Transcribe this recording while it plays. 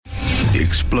the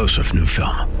explosive new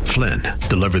film, Flynn,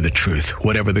 Deliver the Truth,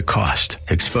 Whatever the Cost,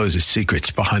 exposes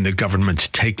secrets behind the government's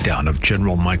takedown of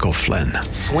General Michael Flynn.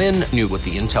 Flynn knew what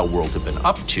the intel world had been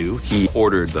up to. He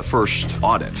ordered the first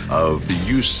audit of the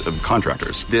use of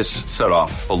contractors. This set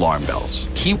off alarm bells.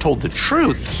 He told the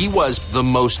truth. He was the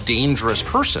most dangerous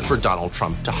person for Donald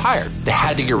Trump to hire. They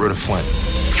had to get rid of Flynn.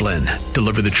 Flynn,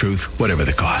 Deliver the Truth, Whatever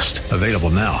the Cost. Available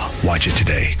now. Watch it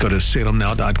today. Go to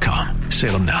salemnow.com.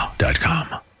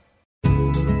 salemnow.com.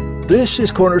 This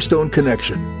is Cornerstone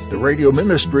Connection, the radio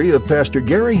ministry of Pastor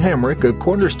Gary Hamrick of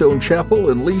Cornerstone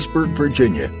Chapel in Leesburg,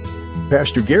 Virginia.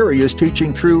 Pastor Gary is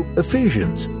teaching through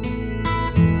Ephesians. Real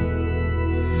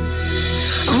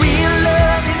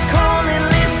love is calling,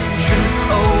 listen, truth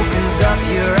opens up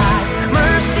your eyes.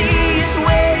 Mercy is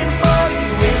waiting for you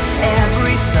with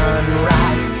every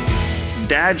sunrise.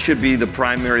 Dad should be the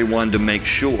primary one to make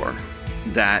sure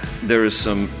that there is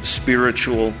some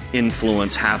spiritual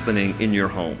influence happening in your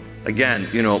home. Again,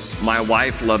 my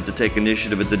wife loved to take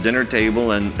initiative at the dinner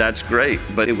table, and that's great.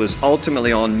 But it was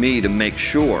ultimately on me to make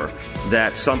sure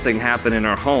that something happened in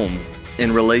our home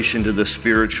in relation to the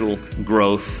spiritual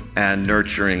growth and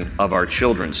nurturing of our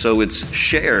children. So it's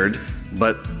shared,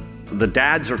 but the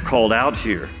dads are called out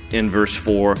here in verse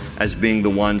 4 as being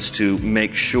the ones to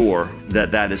make sure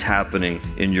that that is happening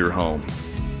in your home.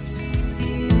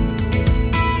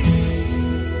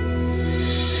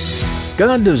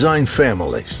 God designed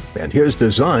families, and His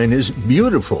design is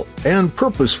beautiful and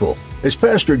purposeful. As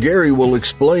Pastor Gary will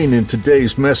explain in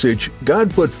today's message, God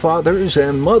put fathers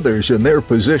and mothers in their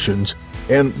positions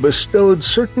and bestowed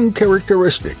certain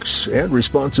characteristics and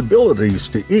responsibilities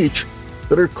to each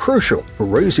that are crucial for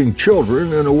raising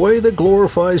children in a way that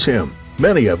glorifies Him.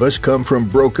 Many of us come from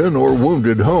broken or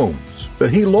wounded homes,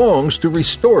 but He longs to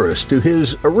restore us to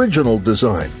His original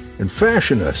design and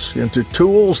fashion us into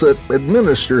tools that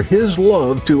administer His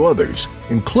love to others,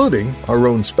 including our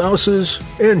own spouses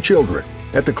and children.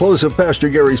 At the close of Pastor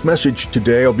Gary's message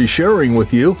today, I'll be sharing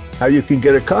with you how you can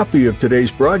get a copy of today's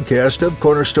broadcast of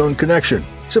Cornerstone Connection.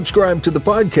 Subscribe to the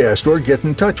podcast or get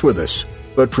in touch with us.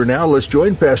 But for now, let's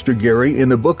join Pastor Gary in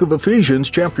the book of Ephesians,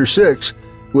 chapter 6,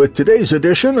 with today's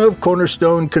edition of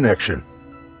Cornerstone Connection.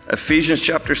 Ephesians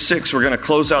chapter 6, we're going to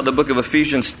close out the book of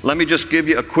Ephesians. Let me just give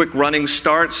you a quick running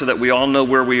start so that we all know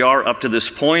where we are up to this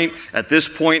point. At this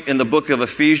point in the book of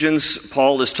Ephesians,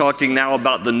 Paul is talking now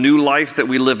about the new life that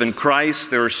we live in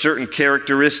Christ. There are certain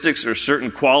characteristics, there are certain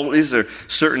qualities, there are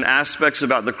certain aspects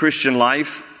about the Christian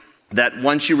life that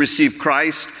once you receive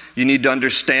Christ, you need to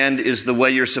understand is the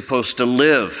way you're supposed to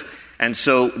live. And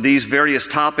so these various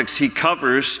topics he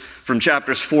covers from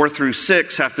chapters 4 through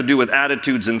 6 have to do with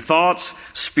attitudes and thoughts,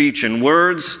 speech and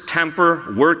words,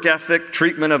 temper, work ethic,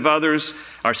 treatment of others,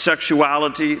 our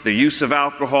sexuality, the use of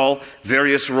alcohol,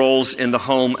 various roles in the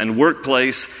home and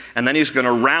workplace. And then he's going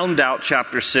to round out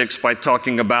chapter 6 by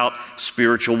talking about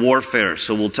spiritual warfare.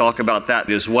 So we'll talk about that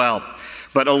as well.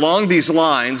 But along these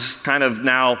lines, kind of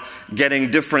now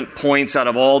getting different points out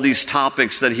of all these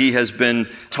topics that he has been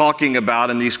talking about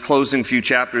in these closing few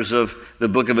chapters of the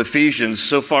book of Ephesians.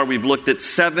 So far, we've looked at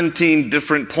 17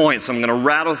 different points. I'm going to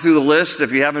rattle through the list.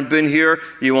 If you haven't been here,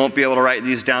 you won't be able to write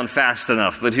these down fast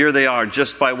enough. But here they are,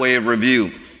 just by way of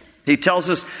review. He tells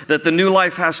us that the new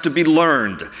life has to be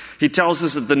learned. He tells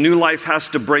us that the new life has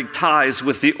to break ties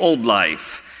with the old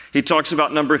life. He talks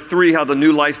about number 3, how the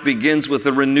new life begins with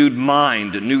a renewed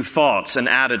mind, new thoughts and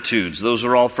attitudes. Those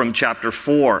are all from chapter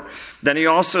 4. Then he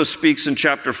also speaks in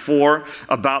chapter 4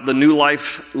 about the new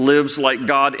life lives like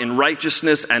God in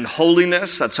righteousness and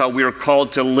holiness. That's how we are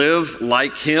called to live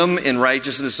like Him in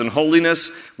righteousness and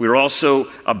holiness. We're also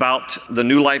about, the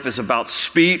new life is about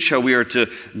speech, how we are to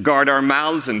guard our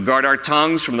mouths and guard our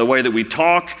tongues from the way that we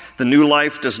talk. The new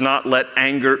life does not let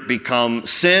anger become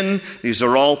sin. These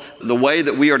are all the way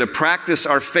that we are to practice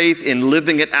our faith in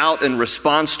living it out in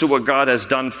response to what God has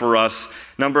done for us.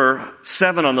 Number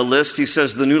 7 on the list, he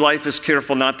says the new life is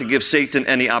careful not to give Satan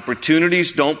any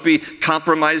opportunities. Don't be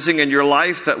compromising in your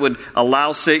life that would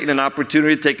allow Satan an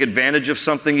opportunity to take advantage of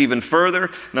something even further.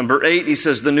 Number 8, he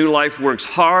says the new life works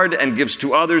hard and gives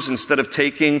to others instead of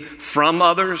taking from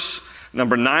others.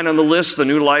 Number 9 on the list, the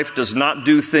new life does not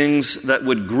do things that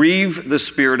would grieve the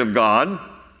Spirit of God.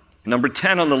 Number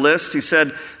 10 on the list, he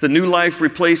said, the new life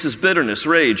replaces bitterness,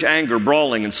 rage, anger,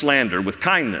 brawling, and slander with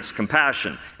kindness,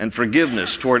 compassion, and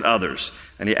forgiveness toward others.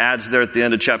 And he adds there at the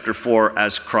end of chapter 4,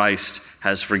 as Christ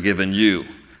has forgiven you.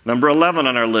 Number 11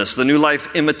 on our list, the new life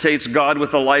imitates God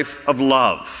with a life of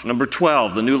love. Number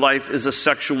 12, the new life is a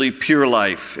sexually pure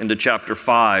life, into chapter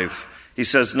 5. He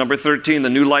says, number 13, the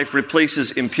new life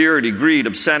replaces impurity, greed,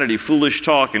 obscenity, foolish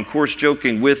talk, and coarse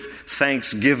joking with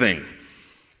thanksgiving.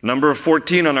 Number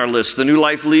 14 on our list, the new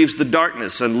life leaves the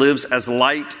darkness and lives as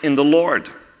light in the Lord.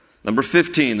 Number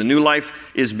 15, the new life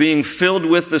is being filled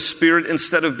with the Spirit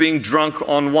instead of being drunk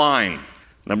on wine.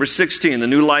 Number 16, the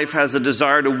new life has a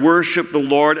desire to worship the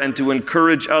Lord and to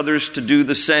encourage others to do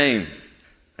the same.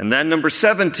 And then number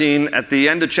 17, at the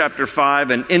end of chapter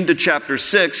 5 and into chapter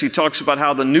 6, he talks about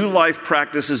how the new life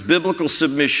practices biblical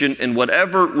submission in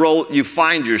whatever role you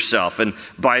find yourself. And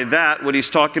by that, what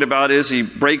he's talking about is he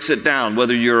breaks it down,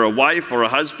 whether you're a wife or a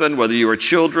husband, whether you are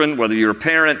children, whether you're a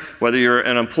parent, whether you're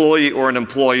an employee or an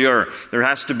employer. There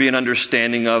has to be an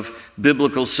understanding of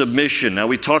biblical submission. Now,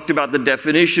 we talked about the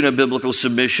definition of biblical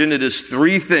submission. It is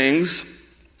three things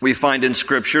we find in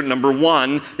Scripture. Number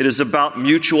one, it is about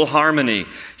mutual harmony.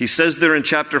 He says there in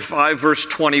chapter 5, verse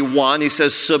 21, he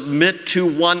says, submit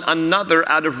to one another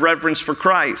out of reverence for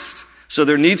Christ. So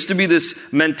there needs to be this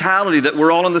mentality that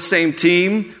we're all on the same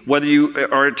team, whether you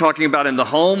are talking about in the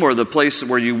home or the place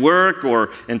where you work or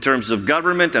in terms of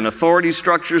government and authority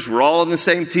structures. We're all on the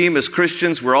same team as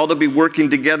Christians. We're all to be working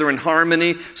together in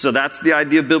harmony. So that's the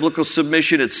idea of biblical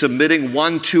submission. It's submitting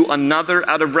one to another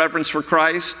out of reverence for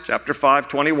Christ. Chapter 5,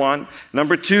 21.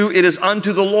 Number two, it is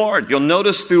unto the Lord. You'll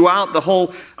notice throughout the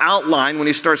whole outline when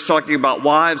he starts talking about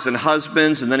wives and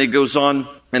husbands, and then he goes on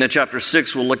in chapter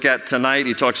 6 we'll look at tonight.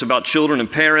 He talks about children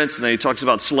and parents, and then he talks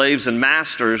about slaves and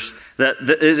masters, that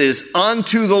it is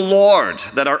unto the Lord,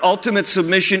 that our ultimate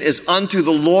submission is unto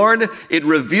the Lord. It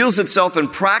reveals itself in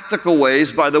practical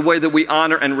ways by the way that we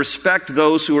honor and respect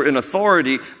those who are in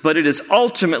authority, but it is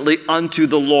ultimately unto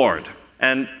the Lord.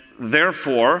 And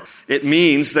therefore, it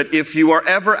means that if you are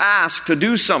ever asked to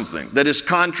do something that is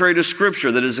contrary to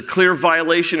Scripture, that is a clear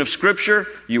violation of Scripture,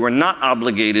 you are not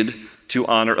obligated to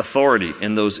honor authority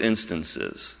in those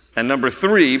instances. And number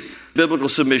three, biblical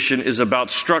submission is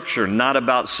about structure, not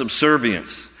about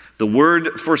subservience. The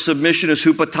word for submission is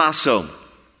hupotasso.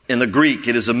 In the Greek,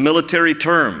 it is a military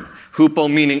term.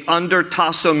 Hupo meaning under,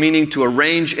 tasso meaning to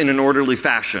arrange in an orderly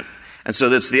fashion. And so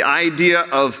that's the idea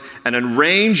of an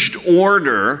arranged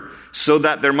order so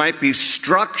that there might be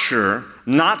structure,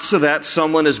 not so that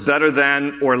someone is better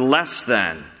than or less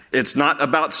than. It's not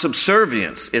about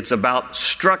subservience. It's about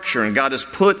structure. And God has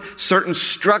put certain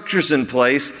structures in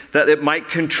place that it might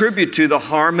contribute to the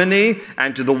harmony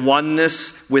and to the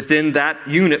oneness within that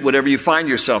unit, whatever you find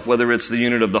yourself, whether it's the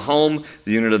unit of the home,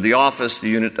 the unit of the office, the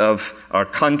unit of our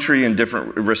country in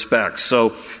different respects.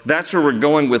 So that's where we're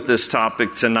going with this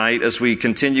topic tonight as we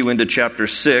continue into chapter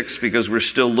 6, because we're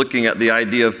still looking at the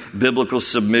idea of biblical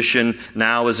submission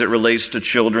now as it relates to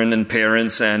children and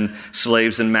parents and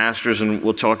slaves and masters, and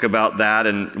we'll talk about that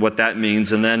and what that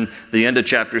means. And then the end of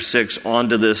chapter 6 on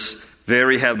to this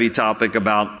very heavy topic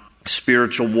about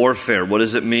spiritual warfare. What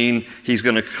does it mean? He's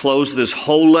going to close this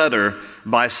whole letter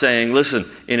by saying, listen,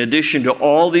 in addition to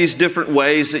all these different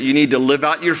ways that you need to live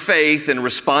out your faith in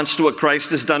response to what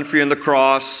Christ has done for you on the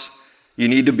cross, you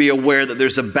need to be aware that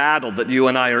there's a battle that you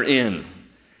and I are in.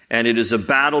 And it is a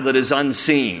battle that is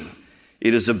unseen.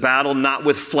 It is a battle not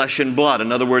with flesh and blood.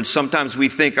 In other words, sometimes we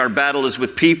think our battle is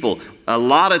with people. A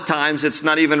lot of times it's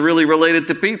not even really related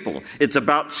to people. It's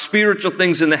about spiritual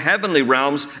things in the heavenly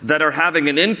realms that are having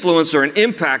an influence or an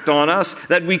impact on us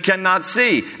that we cannot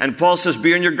see. And Paul says,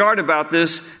 be on your guard about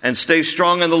this and stay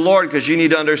strong in the Lord, because you need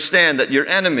to understand that your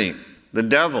enemy, the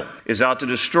devil, is out to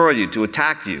destroy you, to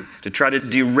attack you, to try to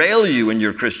derail you in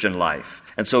your Christian life.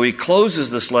 And so he closes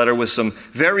this letter with some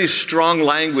very strong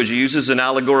language. He uses in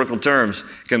allegorical terms,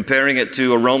 comparing it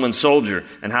to a Roman soldier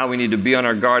and how we need to be on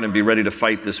our guard and be ready to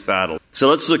fight this battle. So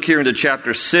let's look here into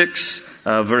chapter 6,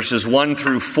 verses 1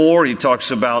 through 4. He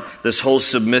talks about this whole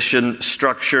submission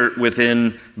structure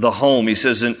within the home. He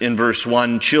says in verse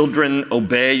 1, children,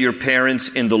 obey your parents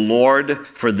in the Lord,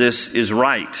 for this is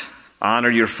right.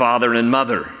 Honor your father and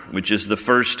mother, which is the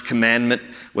first commandment,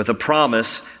 with a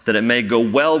promise that it may go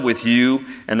well with you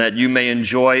and that you may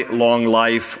enjoy long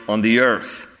life on the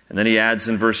earth. And then he adds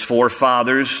in verse 4,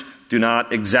 fathers, do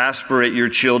not exasperate your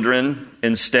children.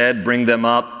 Instead, bring them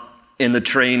up in the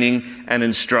training and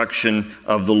instruction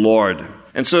of the Lord.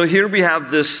 And so here we have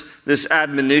this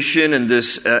admonition and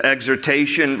this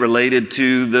exhortation related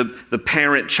to the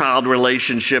parent-child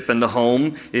relationship in the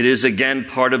home. It is, again,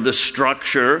 part of the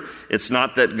structure. It's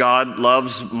not that God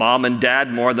loves mom and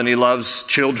dad more than he loves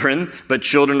children, but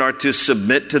children are to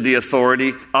submit to the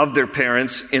authority of their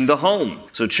parents in the home.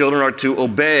 So children are to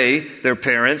obey their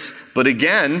parents. But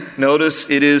again, notice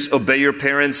it is obey your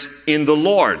parents in the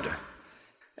Lord.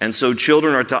 And so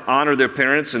children are to honor their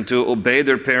parents and to obey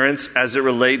their parents as it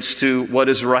relates to what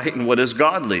is right and what is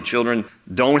godly. Children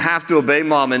don't have to obey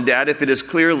mom and dad if it is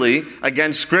clearly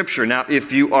against Scripture. Now,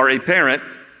 if you are a parent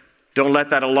Don't let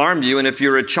that alarm you. And if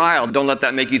you're a child, don't let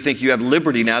that make you think you have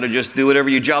liberty now to just do whatever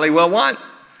you jolly well want.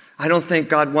 I don't think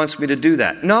God wants me to do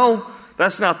that. No,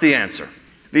 that's not the answer.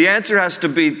 The answer has to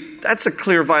be, that's a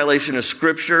clear violation of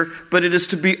Scripture, but it is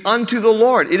to be unto the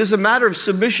Lord. It is a matter of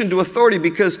submission to authority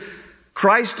because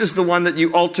Christ is the one that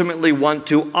you ultimately want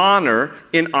to honor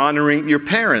in honoring your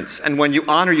parents. And when you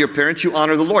honor your parents, you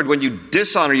honor the Lord. When you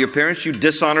dishonor your parents, you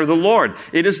dishonor the Lord.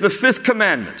 It is the 5th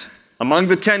commandment among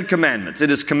the 10 commandments. It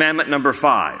is commandment number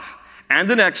 5. And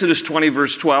in Exodus 20,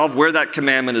 verse 12, where that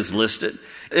commandment is listed,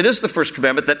 it is the first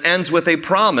commandment that ends with a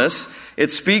promise.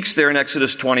 It speaks there in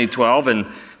Exodus 20:12, and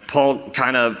Paul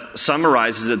kind of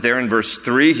summarizes it there in verse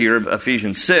 3 here of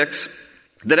Ephesians 6,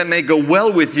 that it may go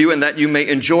well with you and that you may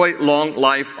enjoy long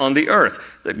life on the earth.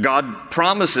 That God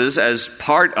promises as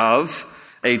part of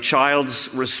a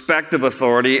child's respect of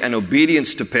authority and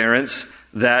obedience to parents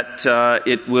that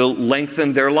it will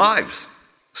lengthen their lives.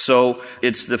 So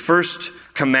it's the first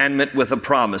commandment with a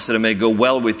promise that it may go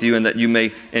well with you and that you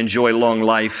may enjoy long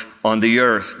life on the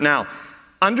earth. Now,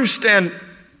 understand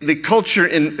the culture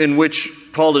in which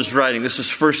Paul is writing. This is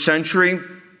 1st century.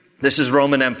 This is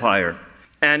Roman Empire.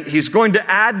 And he's going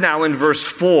to add now in verse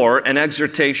 4 an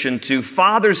exhortation to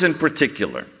fathers in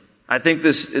particular. I think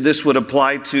this would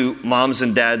apply to moms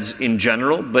and dads in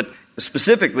general, but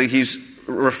specifically he's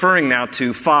referring now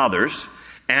to fathers.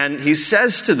 And he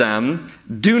says to them,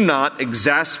 do not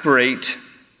exasperate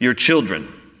your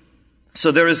children.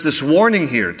 So there is this warning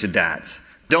here to dads.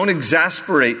 Don't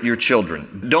exasperate your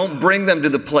children. Don't bring them to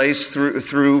the place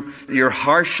through your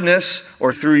harshness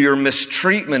or through your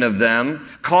mistreatment of them,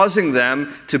 causing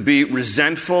them to be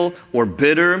resentful or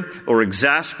bitter or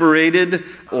exasperated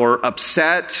or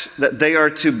upset. That they are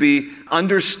to be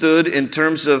understood in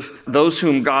terms of those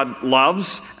whom God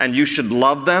loves, and you should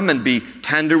love them and be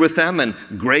tender with them and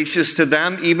gracious to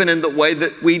them, even in the way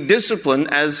that we discipline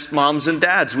as moms and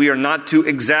dads. We are not to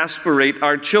exasperate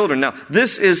our children. Now,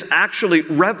 this is actually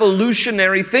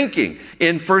revolutionary thinking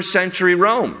in 1st century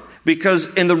Rome, because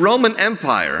in the Roman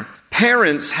Empire,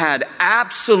 parents had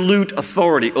absolute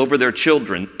authority over their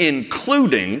children,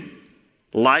 including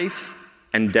life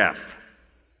and death.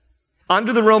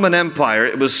 Under the Roman Empire,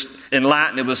 in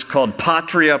Latin, it was called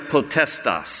patria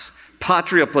potestas.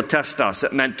 Patria potestas,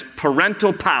 it meant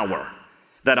parental power.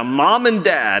 That a mom and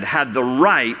dad had the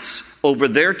rights over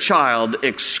their child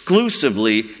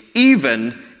exclusively,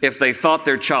 even if they thought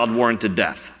their child warranted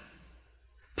death.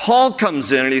 Paul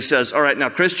comes in and he says, all right, now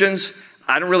Christians,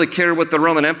 I don't really care what the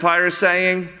Roman Empire is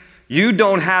saying. You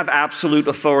don't have absolute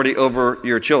authority over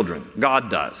your children. God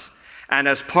does. And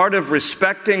as part of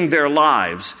respecting their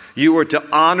lives, you are to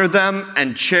honor them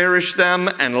and cherish them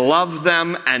and love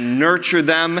them and nurture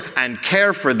them and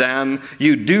care for them.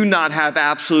 You do not have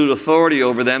absolute authority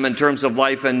over them in terms of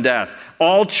life and death.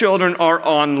 All children are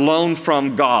on loan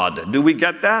from God. Do we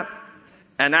get that?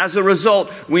 And as a result,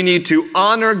 we need to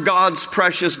honor God's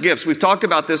precious gifts. We've talked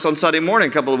about this on Sunday morning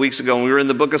a couple of weeks ago when we were in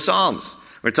the book of Psalms.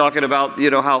 We're talking about,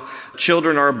 how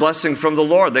children are a blessing from the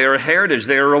Lord. They are a heritage.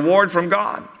 They are a reward from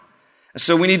God.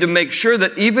 So we need to make sure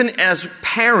that even as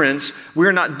parents,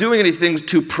 we're not doing anything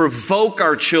to provoke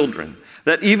our children.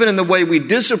 That even in the way we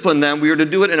discipline them, we are to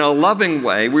do it in a loving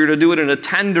way. We are to do it in a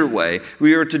tender way.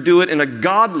 We are to do it in a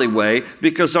godly way,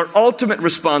 because our ultimate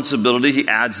responsibility, he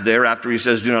adds there after he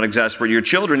says, do not exasperate your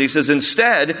children, he says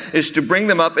instead is to bring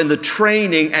them up in the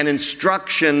training and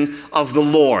instruction of the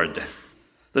Lord.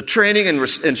 The training and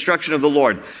instruction of the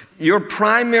Lord. Your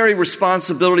primary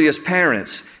responsibility as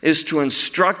parents is to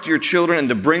instruct your children and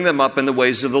to bring them up in the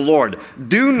ways of the Lord.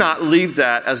 Do not leave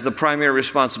that as the primary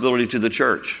responsibility to the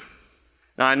church.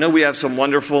 Now, I know we have some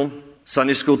wonderful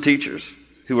Sunday school teachers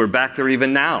who are back there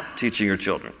even now teaching your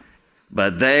children.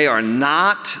 But they are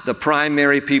not the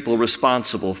primary people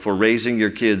responsible for raising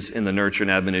your kids in the nurture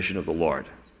and admonition of the Lord.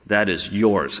 That is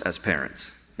yours as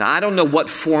parents. Now, I don't know what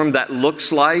form that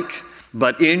looks like,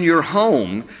 but in your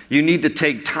home, you need to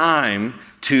take time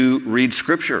to read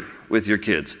Scripture with your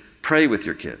kids. Pray with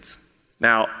your kids.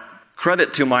 Now,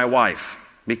 credit to my wife,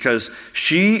 because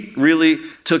she really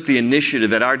took the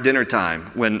initiative at our dinner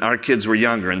time when our kids were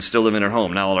younger and still live in her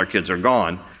home. Now all our kids are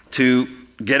gone, to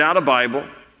get out a Bible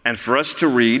and for us to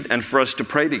read and for us to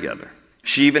pray together.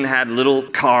 She even had little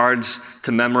cards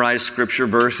to memorize Scripture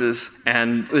verses,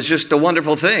 and it was just a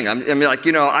wonderful thing.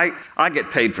 I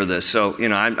get paid for this, so,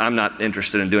 I'm not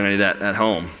interested in doing any of that at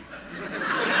home.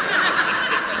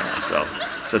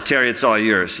 So Terry, it's all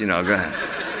yours, go ahead.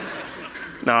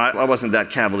 No, I wasn't that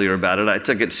cavalier about it. I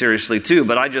took it seriously too,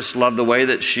 but I just loved the way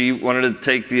that she wanted to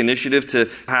take the initiative to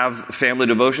have family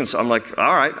devotion. So I'm like,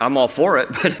 all right, I'm all for it.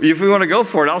 But if we want to go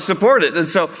for it, I'll support it. And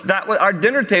so our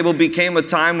dinner table became a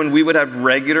time when we would have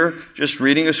regular just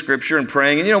reading of Scripture and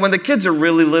praying. And, when the kids are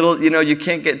really little, you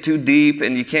can't get too deep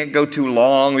and you can't go too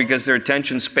long because their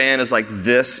attention span is like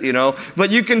this, But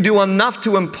you can do enough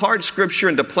to impart Scripture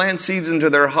and to plant seeds into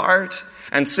their heart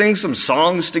and sing some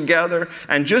songs together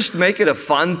and just make it a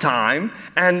fun time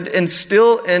and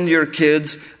instill in your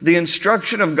kids the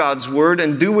instruction of God's Word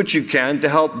and do what you can to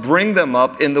help bring them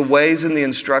up in the ways and the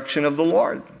instruction of the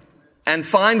Lord. And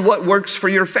find what works for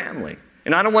your family.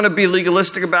 And I don't want to be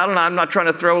legalistic about it. I'm not trying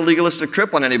to throw a legalistic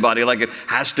trip on anybody like it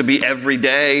has to be every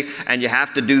day and you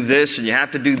have to do this and you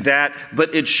have to do that.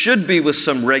 But it should be with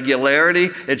some regularity.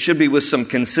 It should be with some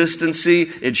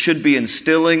consistency. It should be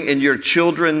instilling in your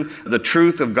children the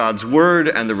truth of God's Word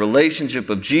and the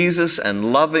relationship of Jesus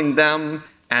and loving them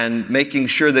and making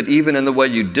sure that even in the way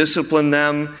you discipline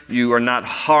them, you are not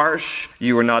harsh,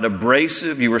 you are not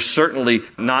abrasive, you are certainly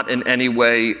not in any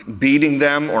way beating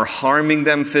them or harming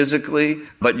them physically,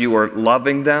 but you are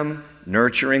loving them,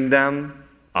 nurturing them,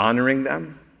 honoring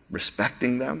them,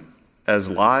 respecting them as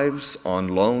lives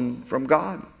on loan from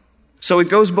God. So it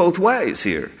goes both ways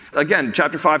here. Again,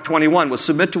 chapter 5:21 was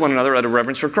submit to one another out of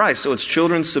reverence for Christ. So it's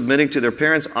children submitting to their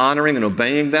parents, honoring and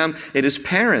obeying them. It is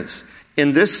parents,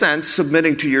 in this sense,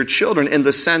 submitting to your children in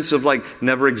the sense of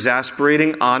never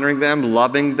exasperating, honoring them,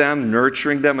 loving them,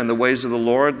 nurturing them in the ways of the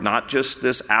Lord, not just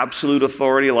this absolute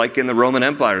authority like in the Roman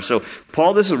Empire. So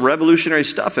this is revolutionary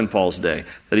stuff in Paul's day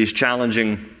that he's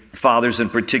challenging fathers in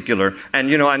particular. And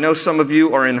I know some of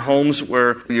you are in homes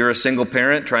where you're a single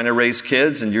parent trying to raise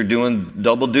kids and you're doing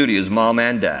double duty as mom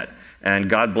and dad. And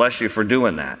God bless you for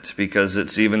doing that, because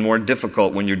it's even more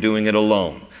difficult when you're doing it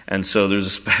alone. And so there's a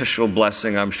special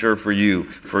blessing, I'm sure, for you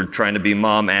for trying to be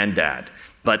mom and dad.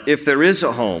 But if there is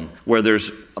a home where there's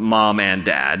mom and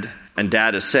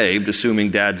dad is saved,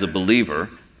 assuming dad's a believer,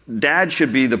 dad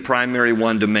should be the primary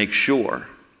one to make sure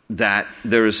that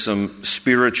there is some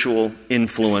spiritual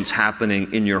influence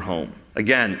happening in your home.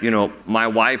 Again, my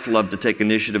wife loved to take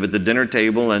initiative at the dinner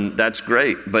table, and that's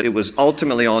great. But it was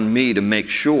ultimately on me to make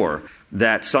sure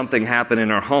that something happened in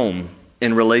our home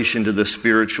in relation to the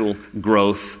spiritual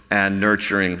growth and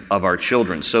nurturing of our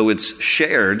children. So it's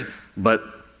shared, but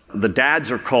the dads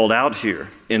are called out here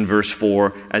in verse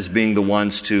 4 as being the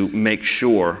ones to make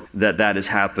sure that that is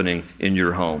happening in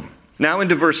your home. Now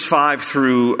into verse 5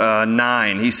 through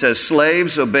 9, he says,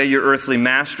 "Slaves, obey your earthly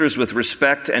masters with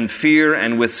respect and fear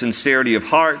and with sincerity of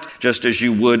heart, just as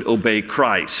you would obey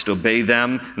Christ. Obey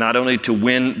them not only to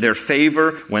win their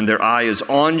favor when their eye is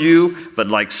on you, but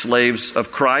like slaves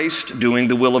of Christ, doing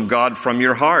the will of God from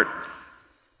your heart.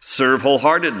 Serve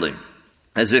wholeheartedly,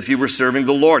 as if you were serving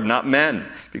the Lord, not men,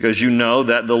 because you know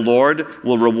that the Lord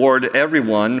will reward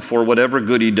everyone for whatever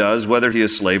good he does, whether he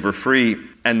is slave or free.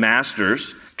 And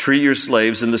masters, treat your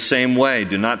slaves in the same way.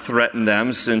 Do not threaten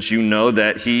them, since you know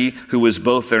that he who is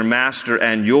both their master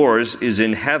and yours is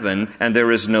in heaven, and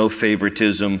there is no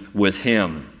favoritism with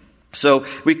him." So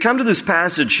we come to this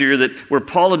passage here where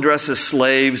Paul addresses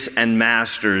slaves and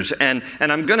masters. And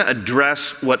I'm going to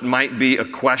address what might be a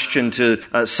question to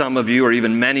some of you or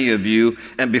even many of you.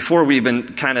 And before we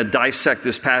even kind of dissect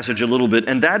this passage a little bit,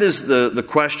 and that is the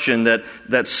question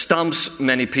that stumps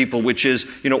many people, which is,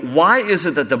 why is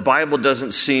it that the Bible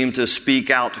doesn't seem to speak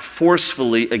out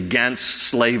forcefully against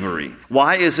slavery?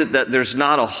 Why is it that there's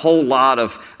not a whole lot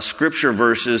of scripture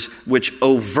verses which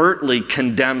overtly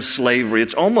condemn slavery?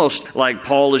 It's almost like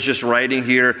Paul is just writing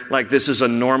here like this is a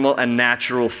normal and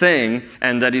natural thing,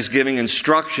 and that he's giving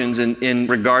instructions in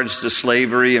regards to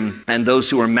slavery and those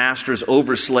who are masters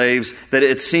over slaves, that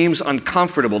it seems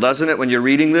uncomfortable, doesn't it, when you're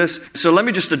reading this? So let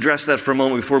me just address that for a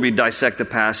moment before we dissect the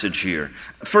passage here.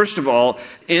 First of all,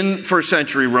 in first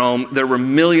century Rome, there were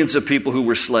millions of people who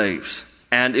were slaves.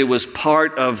 And it was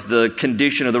part of the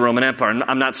condition of the Roman Empire.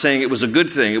 I'm not saying it was a good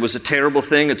thing. It was a terrible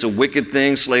thing. It's a wicked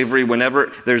thing. Slavery,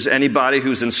 whenever there's anybody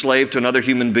who's enslaved to another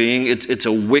human being, it's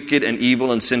a wicked and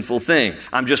evil and sinful thing.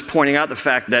 I'm just pointing out the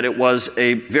fact that it was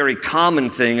a very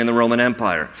common thing in the Roman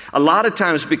Empire. A lot of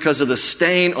times, because of the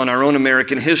stain on our own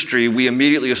American history, we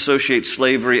immediately associate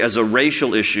slavery as a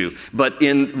racial issue. But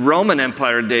in Roman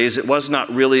Empire days, it was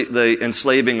not really the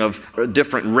enslaving of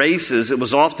different races. It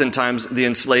was oftentimes the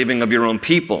enslaving of your own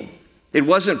people. It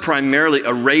wasn't primarily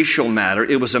a racial matter.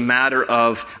 It was a matter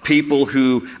of people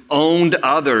who owned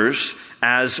others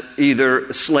as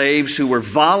either slaves who were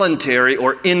voluntary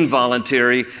or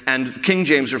involuntary, and King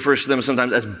James refers to them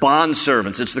sometimes as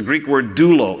bondservants. It's the Greek word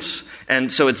doulos. And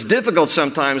so it's difficult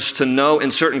sometimes to know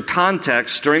in certain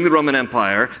contexts during the Roman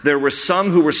Empire, there were some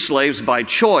who were slaves by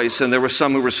choice and there were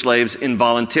some who were slaves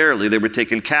involuntarily. They were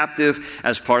taken captive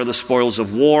as part of the spoils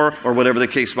of war or whatever the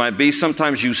case might be.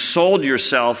 Sometimes you sold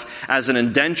yourself as an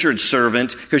indentured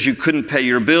servant because you couldn't pay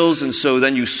your bills, and so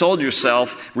then you sold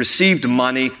yourself, received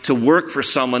money to work for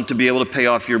someone to be able to pay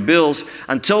off your bills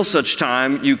until such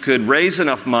time you could raise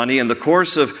enough money in the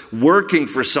course of working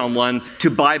for someone to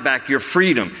buy back your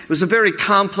freedom. It was a very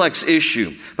complex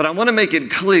issue, but I want to make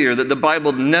it clear that the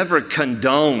Bible never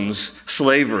condones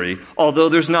slavery, although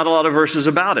there's not a lot of verses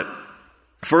about it.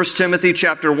 1 Timothy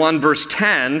chapter 1 verse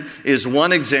 10 is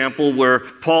one example where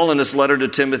Paul in his letter to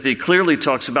Timothy clearly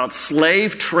talks about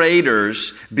slave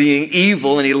traders being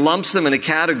evil, and he lumps them in a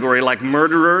category like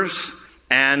murderers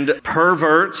and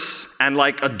perverts and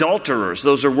like adulterers.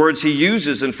 Those are words he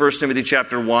uses in 1 Timothy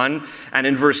chapter 1, and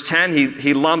in verse 10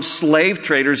 he lumps slave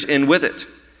traders in with it.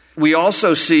 We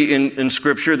also see in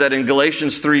Scripture that in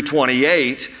Galatians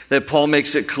 3:28 that Paul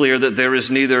makes it clear that there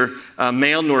is neither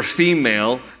male nor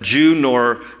female, Jew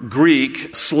nor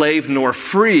Greek, slave nor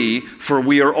free, for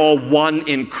we are all one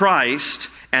in Christ.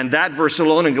 And that verse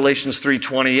alone in Galatians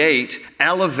 3:28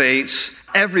 elevates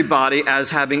everybody as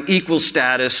having equal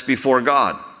status before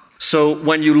God. So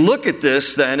when you look at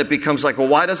this, then it becomes like, well,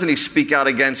 why doesn't he speak out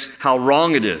against how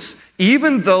wrong it is?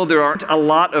 Even though there aren't a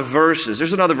lot of verses,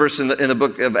 there's another verse in the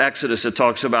book of Exodus that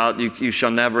talks about you shall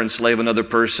never enslave another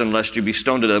person lest you be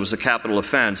stoned to death. It was a capital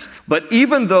offense. But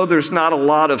even though there's not a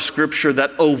lot of scripture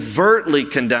that overtly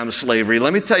condemns slavery,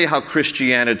 let me tell you how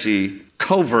Christianity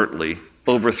covertly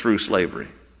overthrew slavery.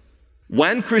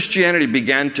 When Christianity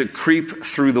began to creep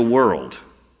through the world,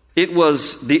 it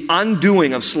was the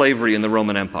undoing of slavery in the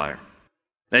Roman Empire.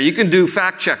 Now, you can do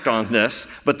fact check on this,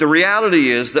 but the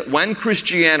reality is that when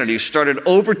Christianity started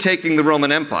overtaking the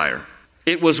Roman Empire,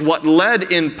 it was what led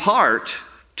in part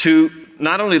to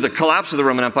not only the collapse of the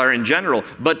Roman Empire in general,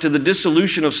 but to the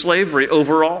dissolution of slavery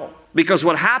overall. Because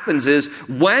what happens is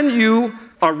when you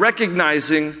are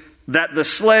recognizing that the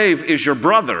slave is your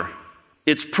brother,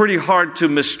 it's pretty hard to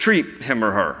mistreat him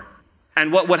or her.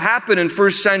 And what would happen in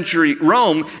first century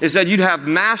Rome is that you'd have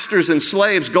masters and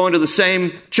slaves going to the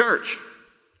same church.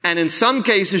 And in some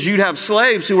cases, you'd have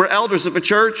slaves who were elders of a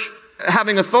church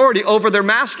having authority over their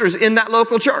masters in that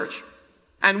local church.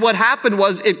 And what happened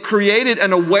was it created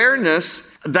an awareness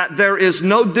that there is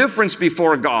no difference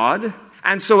before God.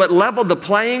 And so it leveled the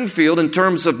playing field in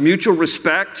terms of mutual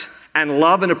respect and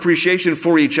love and appreciation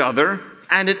for each other.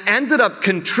 And it ended up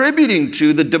contributing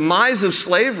to the demise of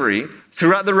slavery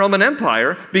throughout the Roman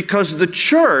Empire because the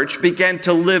church began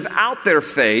to live out their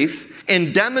faith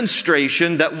in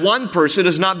demonstration that one person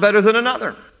is not better than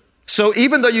another. So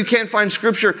even though you can't find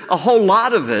scripture, a whole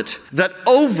lot of it that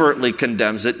overtly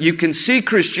condemns it, you can see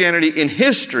Christianity in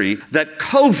history that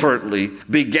covertly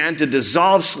began to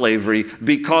dissolve slavery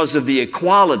because of the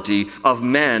equality of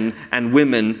men and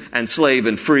women and slave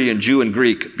and free and Jew and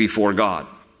Greek before God.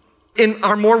 In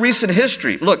our more recent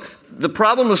history, look, the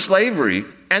problem of slavery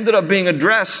ended up being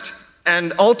addressed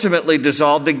and ultimately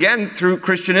dissolved again through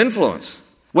Christian influence.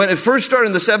 When it first started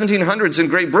in the 1700s in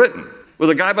Great Britain with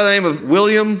a guy by the name of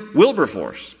William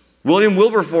Wilberforce. William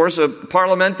Wilberforce, a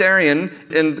parliamentarian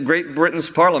in Great Britain's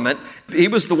parliament, he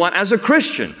was the one, as a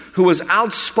Christian, who was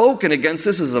outspoken against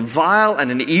this as a vile and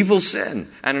an evil sin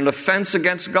and an offense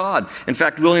against God. In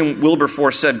fact, William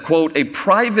Wilberforce said, quote, "A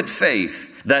private faith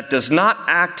that does not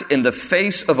act in the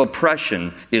face of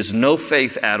oppression is no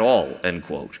faith at all," end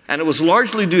quote. And it was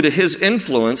largely due to his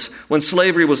influence when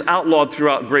slavery was outlawed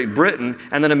throughout Great Britain,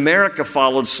 and then America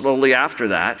followed slowly after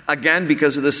that, again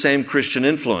because of the same Christian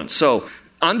influence. So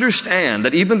understand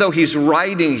that even though he's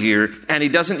writing here and he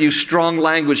doesn't use strong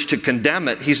language to condemn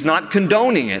it, he's not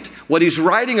condoning it. What he's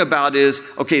writing about is,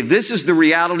 okay, this is the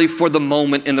reality for the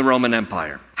moment in the Roman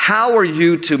Empire. How are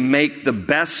you to make the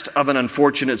best of an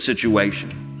unfortunate situation?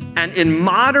 And in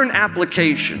modern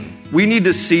application, we need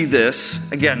to see this,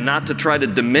 again, not to try to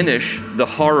diminish the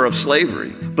horror of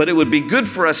slavery, but it would be good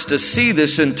for us to see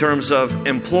this in terms of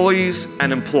employees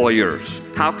and employers.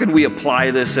 How can we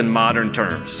apply this in modern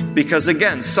terms? Because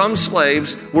again, some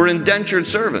slaves were indentured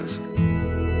servants. Open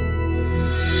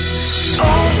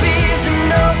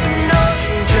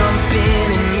ocean, jump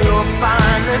in and you'll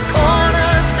find the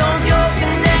cornerstones, your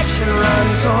connection, run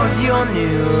towards your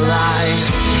new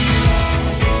life.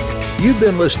 You've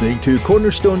been listening to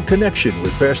Cornerstone Connection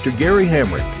with Pastor Gary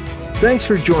Hamrick. Thanks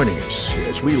for joining us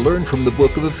as we learn from the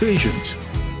book of Ephesians.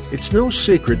 It's no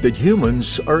secret that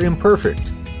humans are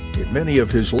imperfect. In many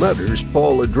of his letters,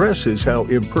 Paul addresses how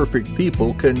imperfect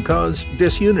people can cause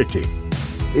disunity.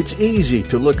 It's easy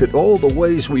to look at all the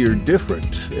ways we are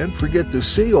different and forget to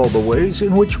see all the ways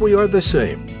in which we are the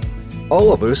same.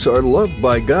 All of us are loved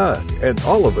by God, and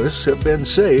all of us have been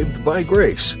saved by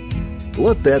grace.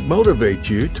 Let that motivate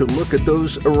you to look at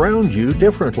those around you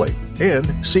differently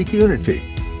and seek unity.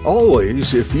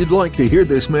 Always, if you'd like to hear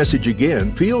this message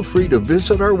again, feel free to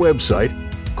visit our website,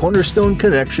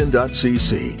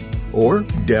 cornerstoneconnection.cc, or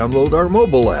download our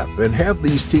mobile app and have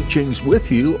these teachings with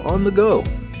you on the go.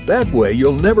 That way,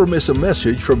 you'll never miss a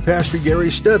message from Pastor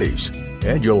Gary's studies,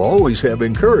 and you'll always have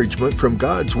encouragement from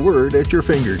God's Word at your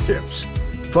fingertips.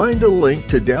 Find a link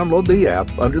to download the app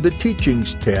under the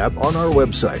Teachings tab on our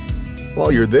website.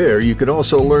 While you're there, you can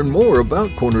also learn more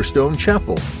about Cornerstone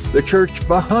Chapel, the church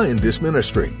behind this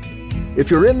ministry. If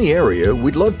you're in the area,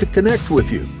 we'd love to connect with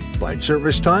you. Find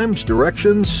service times,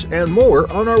 directions, and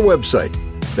more on our website.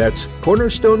 That's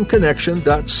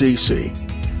cornerstoneconnection.cc.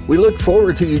 We look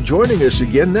forward to you joining us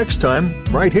again next time,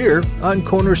 right here on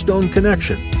Cornerstone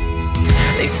Connection.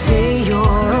 They say you're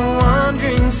a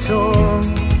wandering soul,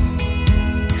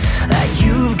 that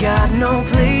you've got no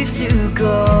place to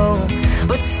go,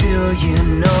 but still you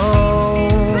know,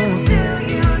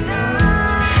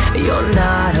 you're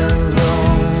not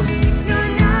alone.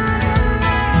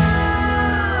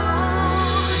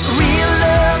 Real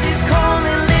love is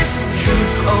calling, listen,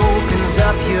 truth opens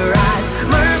up your eyes.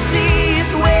 Mercy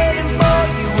is waiting for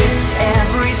you with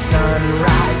every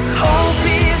sunrise. Hope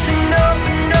is an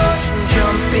open ocean,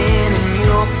 jump in and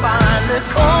you'll find the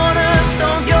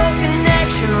cornerstones, your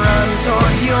connection, run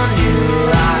towards your new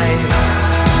life.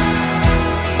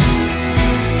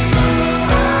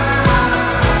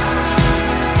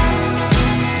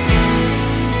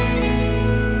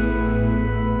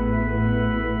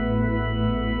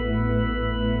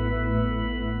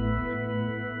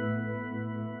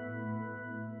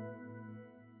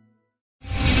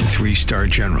 Three-star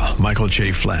General Michael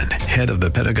J. Flynn, head of the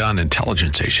Pentagon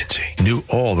Intelligence Agency, knew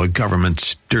all the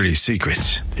government's dirty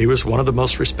secrets. He was one of the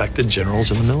most respected generals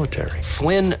in the military.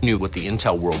 Flynn knew what the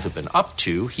intel world had been up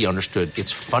to. He understood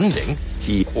its funding.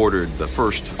 He ordered the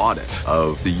first audit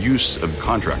of the use of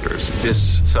contractors.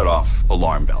 This set off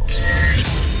alarm bells.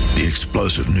 The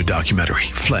explosive new documentary,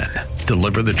 Flynn,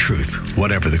 Deliver the Truth,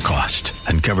 Whatever the Cost,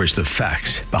 uncovers the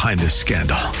facts behind this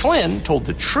scandal. Flynn told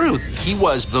the truth. He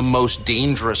was the most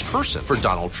dangerous person for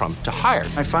Donald Trump to hire.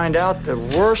 I find out the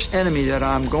worst enemy that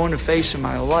I'm going to face in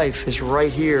my life is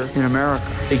right here in America.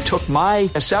 They took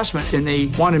my assessment and they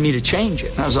wanted me to change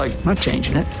it. And I was like, I'm not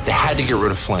changing it. They had to get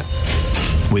rid of Flynn.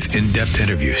 With in-depth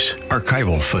interviews,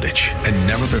 archival footage, and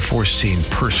never-before-seen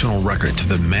personal records of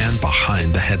the man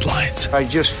behind the headlines. I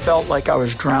just felt like I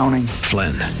was drowning.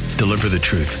 Flynn, Deliver the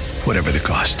Truth, Whatever the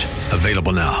Cost.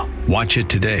 Available now. Watch it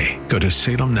today. Go to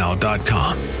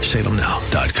salemnow.com.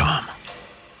 salemnow.com.